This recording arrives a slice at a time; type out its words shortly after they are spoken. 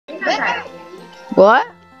What?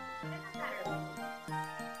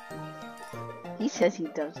 He says he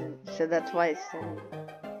doesn't, so that's why I said it.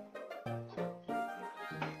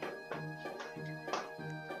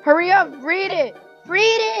 Hurry up, read it! Read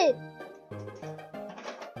it!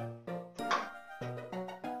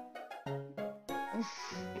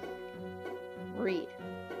 Read.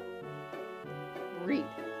 Read.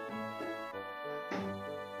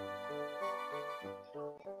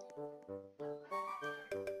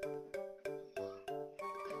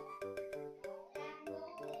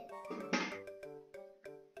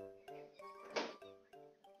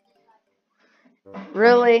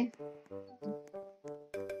 Really?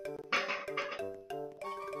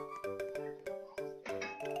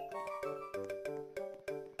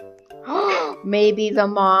 Maybe the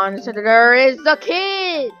monster is the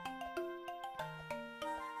kid!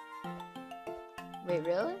 Wait,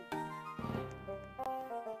 really?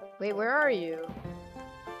 Wait, where are you?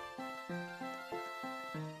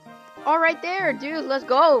 Oh, right there, dude, let's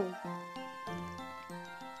go!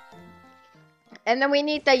 And then we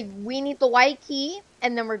need the white key,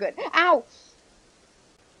 and then we're good. Ow!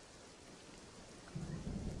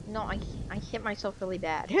 No, I hit myself really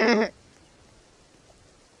bad.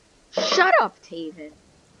 Shut up, Taven.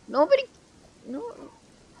 Nobody... No...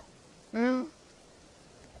 Mm.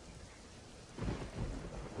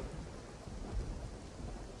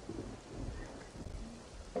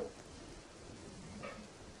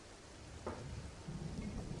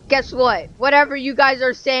 Guess what? Whatever you guys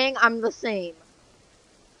are saying, I'm the same.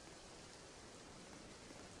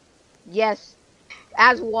 Yes.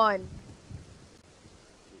 As one.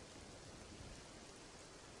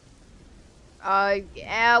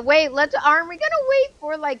 Yeah, wait, aren't we gonna wait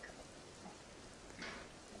for, like...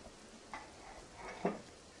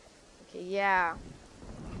 Okay, yeah.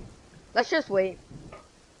 Let's just wait.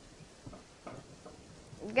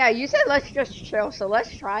 Yeah, you said let's just chill, so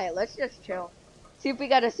let's try it. Let's just chill. See if we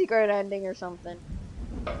got a secret ending or something.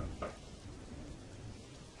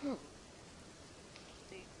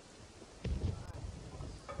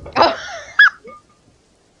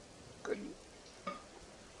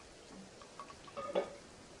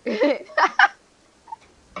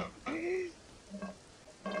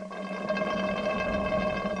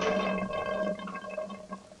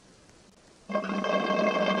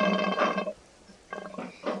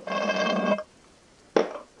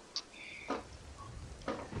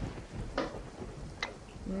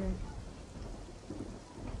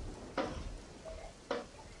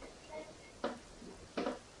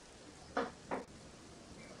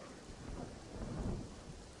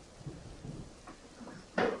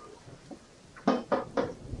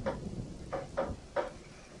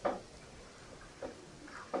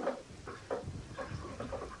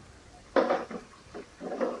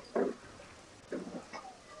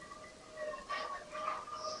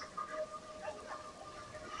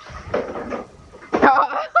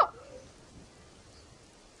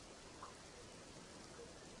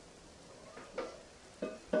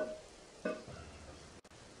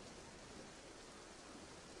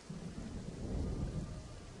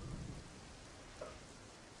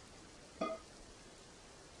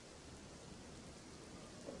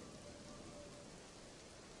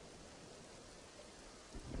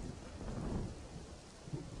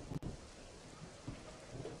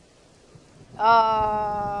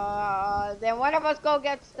 Then one of us go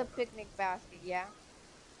gets the picnic basket, yeah?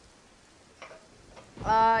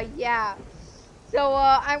 Yeah. So,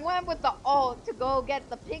 I went with the alt to go get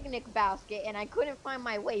the picnic basket, and I couldn't find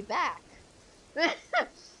my way back.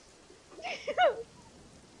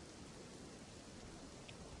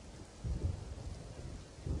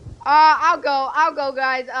 I'll go,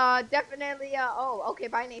 guys. Definitely, oh, okay,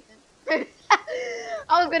 bye, Nathan.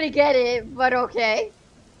 I was gonna get it, but okay.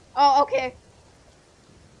 Oh, okay.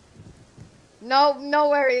 No, no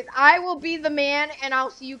worries. I will be the man, and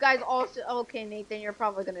I'll see you guys also. Okay, Nathan, you're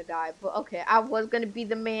probably gonna die, but okay. I was gonna be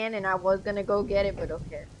the man, and I was gonna go get it, but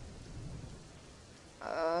okay.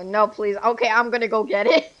 No, please. Okay, I'm gonna go get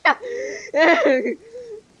it.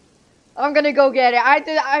 I'm gonna go get it.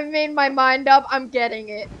 I made my mind up. I'm getting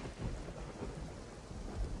it.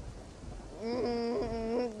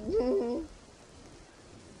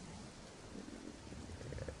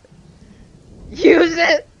 Use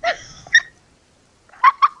it.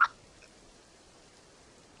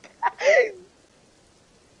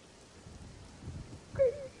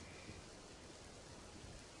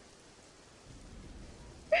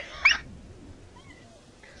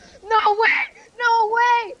 No way! No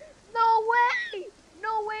way! No way!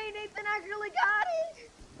 No way! Nathan actually got it.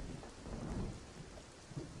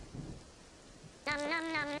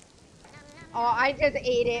 Oh, I just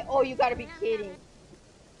ate it. Oh, you gotta be kidding.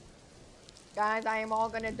 Guys, I am all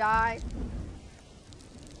gonna die.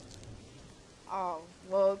 Oh,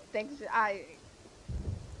 well, thanks.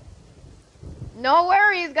 No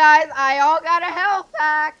worries, guys. I all got a health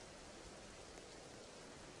pack.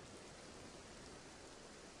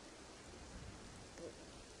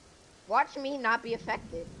 Watch me not be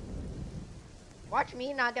affected. Watch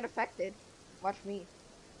me not get affected. Watch me.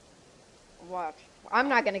 Watch. I'm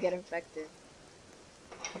not gonna get infected.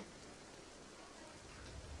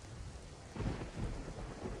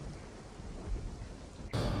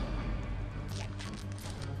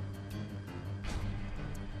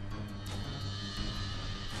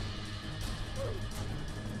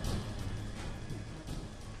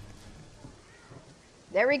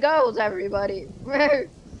 There he goes, everybody.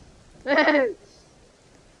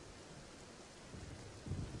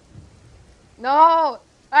 No!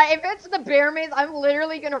 If it's the bear maze, I'm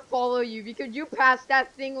literally gonna follow you because you passed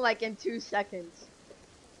that thing like in 2 seconds.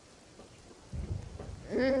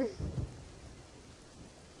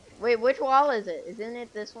 Wait, which wall is it? Isn't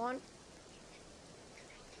it this one?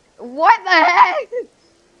 What the heck?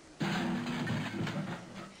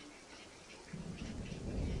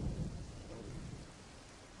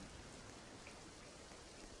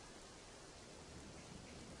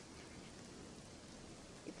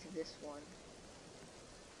 It's this one.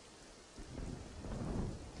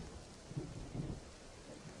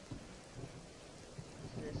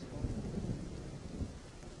 It's this one.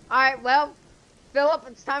 Alright, well, Philip,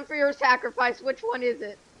 it's time for your sacrifice. Which one is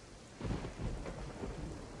it?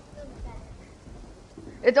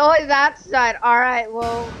 It's always that side. Alright,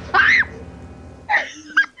 well.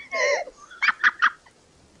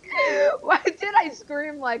 Why did I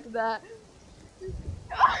scream like that?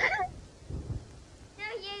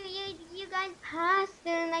 You guys passed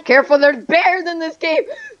and like. Careful, there's bears in this game.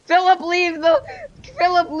 Philip, lead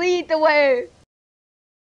the way.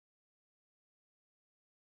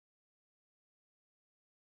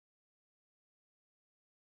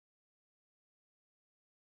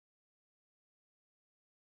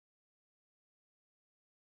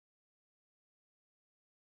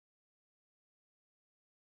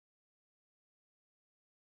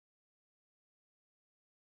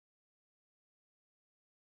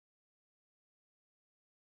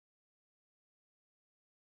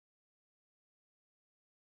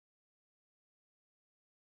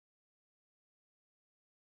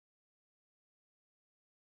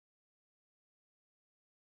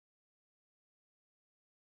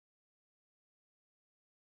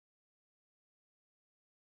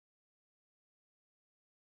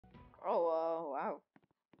 Oh, wow.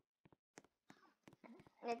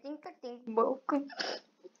 I think Welcome.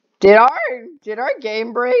 Did our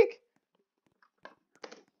game break?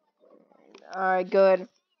 Alright, good.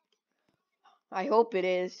 I hope it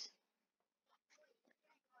is.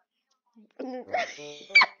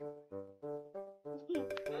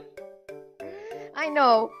 I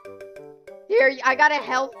know. Here, I got a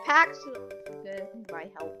health pack. So good. My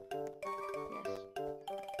help. Yes.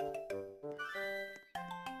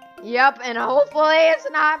 Yep, and hopefully it's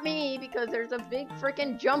not me because there's a big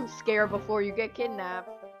freaking jump scare before you get kidnapped.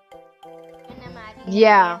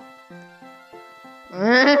 Yeah.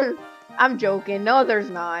 I'm joking. No,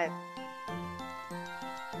 there's not.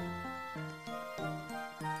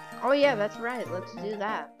 Oh yeah, that's right. Let's do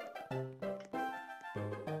that.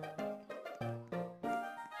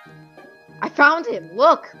 I found him.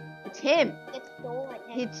 Look, it's him. It's Dora.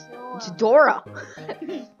 It's Dora.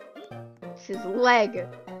 It's his leg.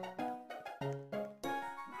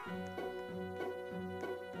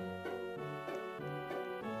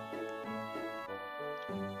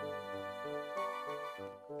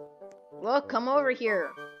 Look, come over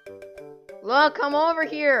here. Look, come over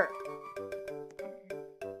here.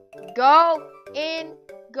 Go in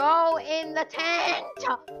the tent.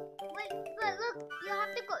 Wait, but look, you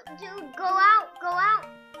have to go out.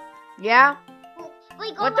 Yeah?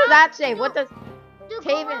 Wait, go What out. does that say? What does Dude,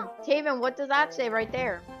 Taven, what does that say right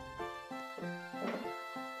there?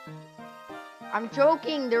 I'm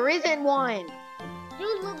joking, there isn't one.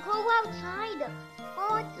 Dude, look, go outside. Go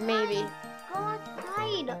outside. Maybe. Go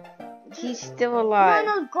outside. He's still alive.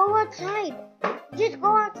 No, go outside. Just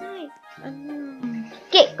go outside.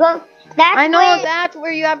 Okay, go. I know that's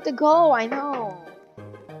where you have to go. I know.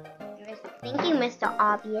 Thank you, Mr.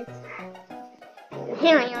 Obvious.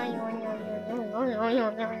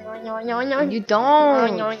 You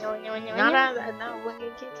don't. Not when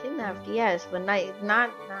you get kidnapped. Yes, but not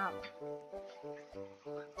now.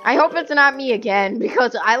 I hope it's not me again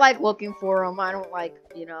because I like looking for him. I don't like,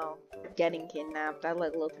 getting kidnapped. I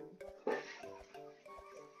like looking.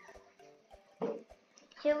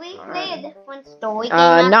 Should we play this one story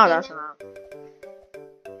game? No, that's not.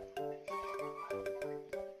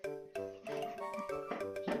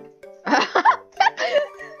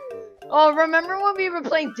 Oh, remember when we were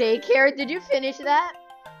playing daycare? Did you finish that?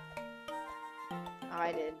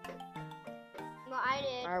 I did. No, I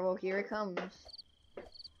did. Alright, well, here it comes.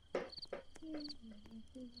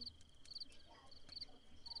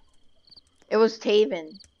 It was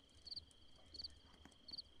Taven.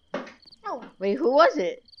 Oh. Wait, who was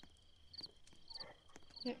it?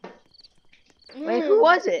 Wait, who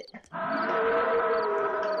was it?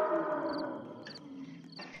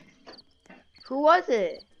 Who was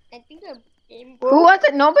it? I think the game Who was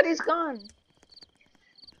it? Nobody's gone.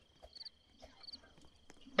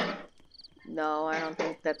 No, I don't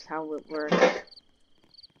think that's how it works.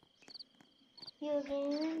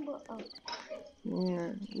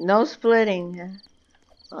 No splitting.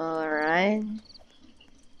 Alright.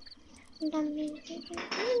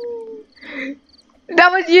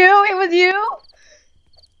 That was you? It was you?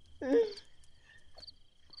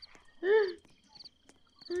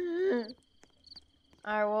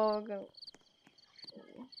 Alright, well, we'll go.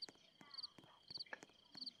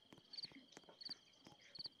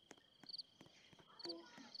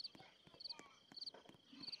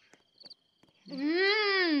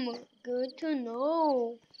 Good to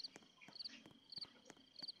know.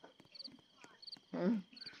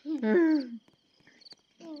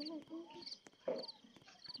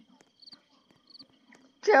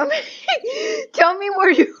 Tell me, tell me where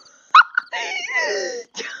you.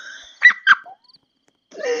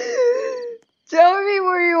 Tell me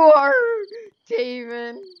where you are,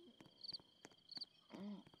 Taven.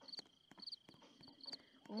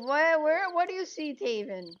 What do you see,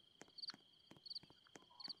 Taven?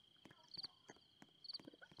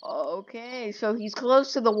 Okay, so he's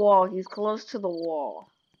close to the wall. He's close to the wall.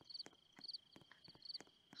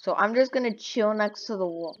 So I'm just gonna chill next to the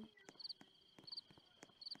wall.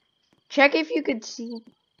 Check if you could see.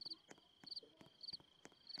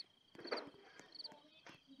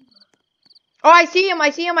 Oh, I see him, I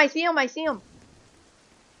see him, I see him, I see him.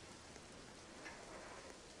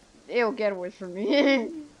 Ew, get away from me.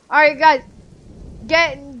 Alright, guys.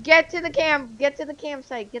 Get to the campsite, get to the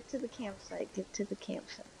campsite, get to the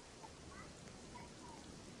campsite.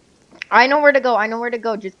 I know where to go, I know where to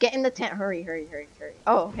go. Just get in the tent. Hurry, hurry, hurry, hurry.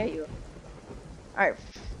 Oh, hey you. Alright,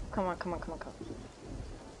 come on.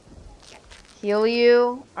 Heal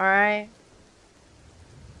you, alright.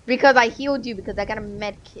 Because I healed you because I got a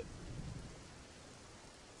med kit.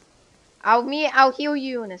 I'll heal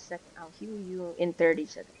you in a second. I'll heal you in 30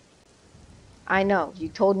 seconds. I know, you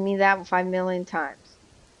told me that 5 million times.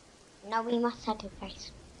 Now we must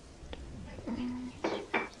sacrifice.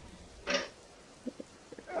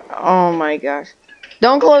 Oh my gosh.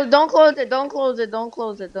 Don't close it.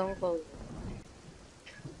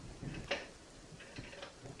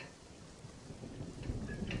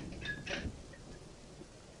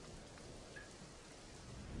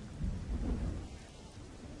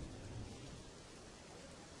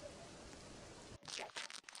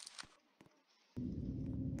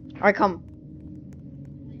 Alright, come.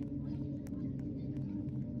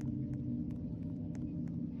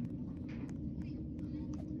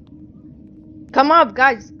 Come up,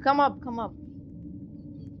 guys. Come up.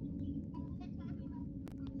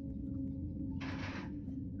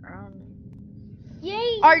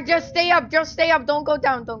 Yay! Alright, just stay up. Don't go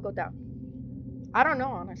down. I don't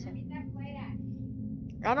know, honestly.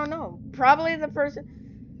 I don't know. Probably the person.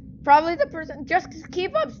 Just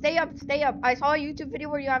keep up. Stay up. I saw a YouTube video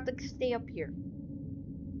where you have to stay up here.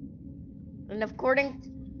 And according to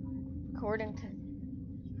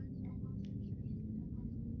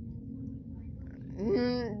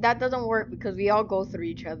that doesn't work because we all go through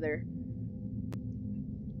each other.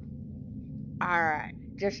 Alright,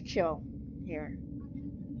 just chill here.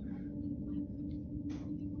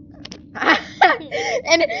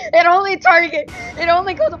 And it only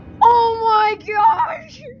goes. Oh my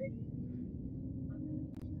gosh!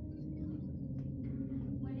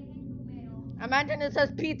 Imagine it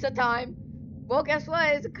says pizza time. Well, guess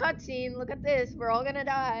what? It's a cutscene. Look at this. We're all gonna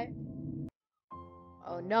die.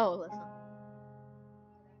 Oh no, listen.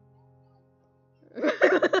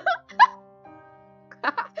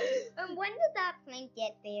 And when did that plane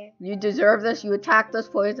get there? You deserve this. You attacked us,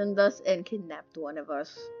 poisoned us, and kidnapped one of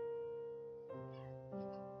us.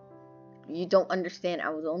 You don't understand. I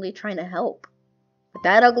was only trying to help. With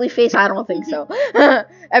that ugly face, I don't think so.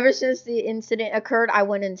 Ever since the incident occurred, I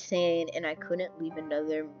went insane, and I couldn't leave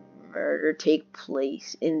another murder take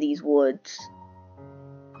place in these woods.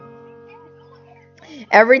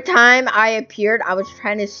 Every time I appeared, I was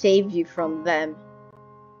trying to save you from them.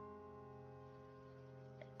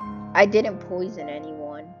 I didn't poison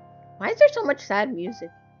anyone. Why is there so much sad music?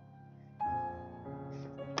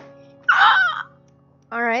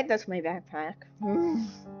 Alright, that's my backpack. And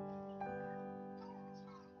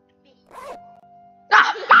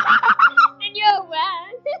you're a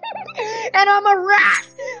rat. And I'm a rat!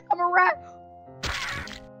 I'm a rat!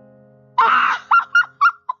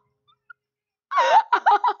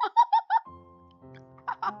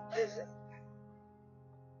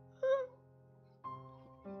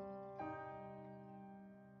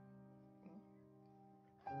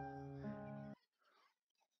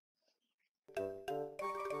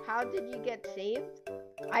 How did you get saved?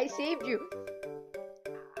 I saved you.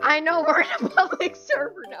 I know we're in a public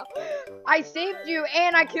server now. I saved you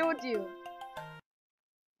and I killed you.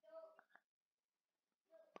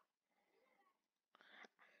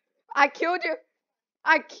 I killed you.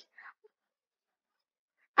 I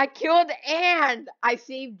killed and I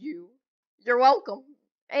saved you. You're welcome.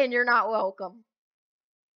 And you're not welcome.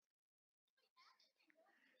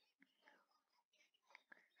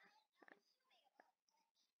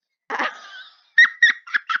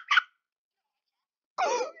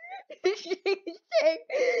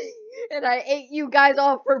 And I ate you guys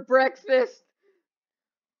all for breakfast.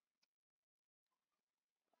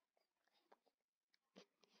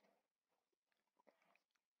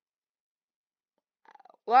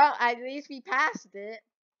 Well, at least we passed it.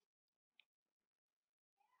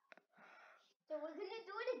 So we're gonna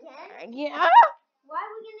do it again? Yeah. Why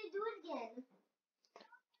are we gonna do it again?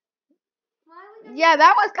 Why are we gonna Yeah,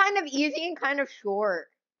 that was kind of easy and kind of short.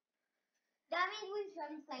 That means we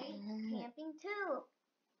should play camping too.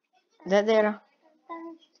 That there.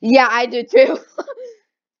 Yeah, I do too.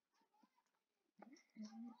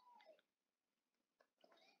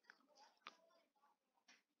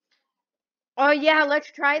 Oh yeah,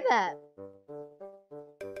 let's try that.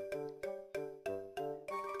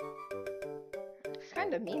 It's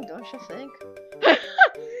kind of mean, don't you think?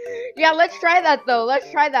 Yeah, let's try that though.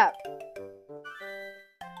 Let's try that.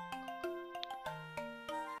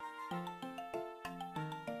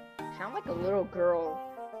 You sound like a little girl.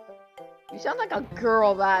 You sound like a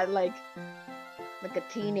girl that like a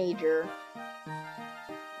teenager.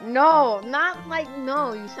 No, not like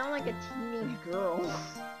no. You sound like a teenage girl.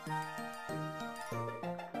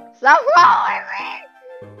 Stop following me!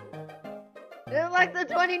 It's like the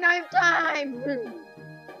 29th time!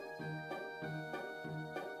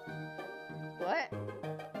 What?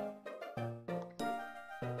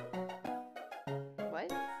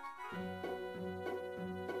 What?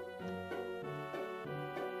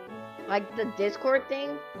 Like the Discord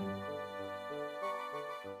thing?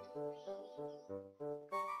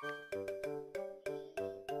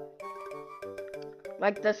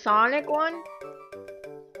 Like the Sonic one?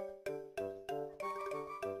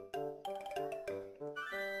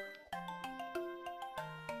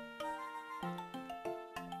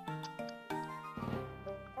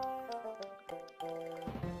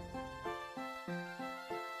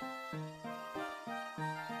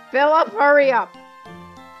 Philip, hurry up.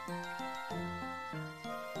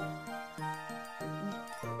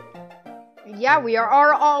 Yeah, we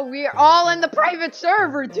are all in the private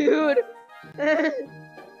server, dude.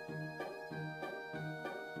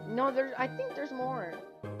 No, I think there's more.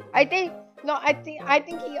 I think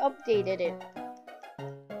he updated it.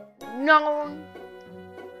 No.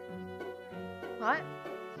 What?